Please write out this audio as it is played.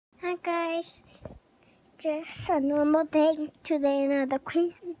guys. Just a normal day today, another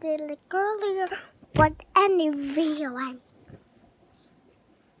crazy day like earlier, but anyway.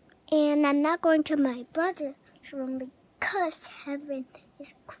 And I'm not going to my brother's room because heaven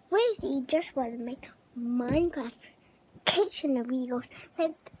is crazy. He just want to make Minecraft vacation videos.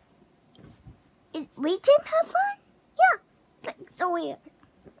 Like, we didn't have fun? Yeah, it's like so weird.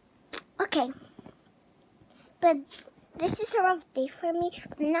 Okay, but this is a rough day for me.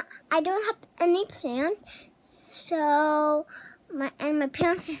 I don't have any plans, so my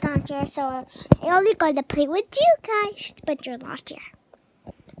parents is not here, so I only got to play with you guys, but you're not here.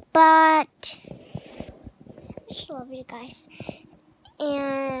 But I just love you guys,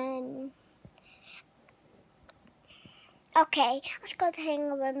 and okay, let's go to hang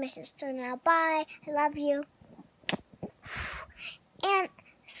out with my sister now. Bye. I love you. And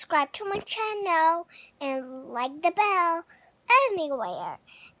subscribe to my channel and like the bell anywhere.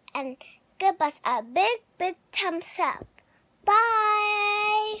 And give us a big thumbs up. Bye.